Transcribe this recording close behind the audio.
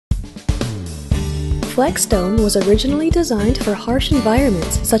Flexstone was originally designed for harsh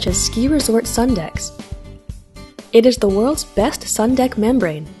environments such as ski resort Sundecks. It is the world's best Sundeck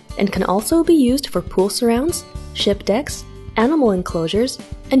membrane and can also be used for pool surrounds, ship decks, animal enclosures,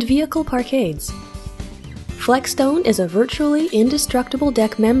 and vehicle parkades. Flexstone is a virtually indestructible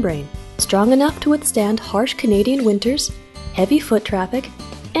deck membrane, strong enough to withstand harsh Canadian winters, heavy foot traffic,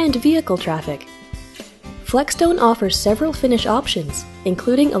 and vehicle traffic. Flexstone offers several finish options,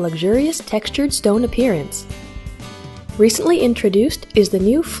 including a luxurious textured stone appearance. Recently introduced is the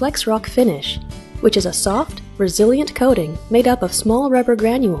new FlexRock finish, which is a soft, resilient coating made up of small rubber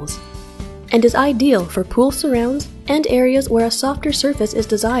granules, and is ideal for pool surrounds and areas where a softer surface is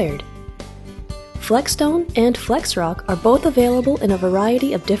desired. Flexstone and FlexRock are both available in a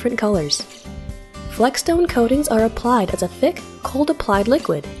variety of different colors. Flexstone coatings are applied as a thick, cold-applied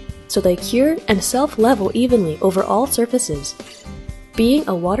liquid, so they cure and self-level evenly over all surfaces. Being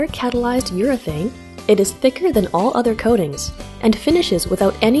a water-catalyzed urethane, it is thicker than all other coatings and finishes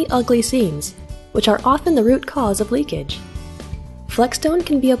without any ugly seams, which are often the root cause of leakage. Flexstone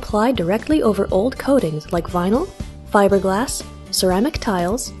can be applied directly over old coatings like vinyl, fiberglass, ceramic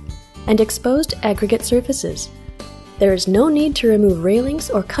tiles, and exposed aggregate surfaces. There is no need to remove railings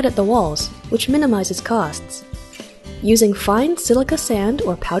or cut at the walls, which minimizes costs. Using fine silica sand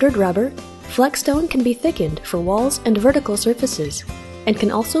or powdered rubber, Flexstone can be thickened for walls and vertical surfaces, and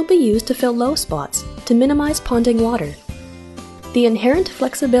can also be used to fill low spots to minimize ponding water. The inherent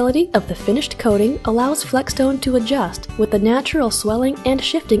flexibility of the finished coating allows Flexstone to adjust with the natural swelling and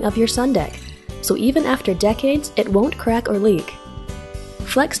shifting of your Sundeck, so even after decades it won't crack or leak.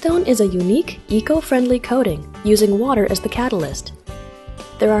 Flexstone is a unique, eco-friendly coating using water as the catalyst.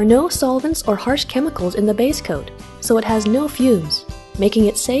 There are no solvents or harsh chemicals in the base coat, so it has no fumes, making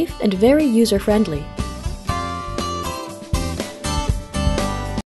it safe and very user-friendly.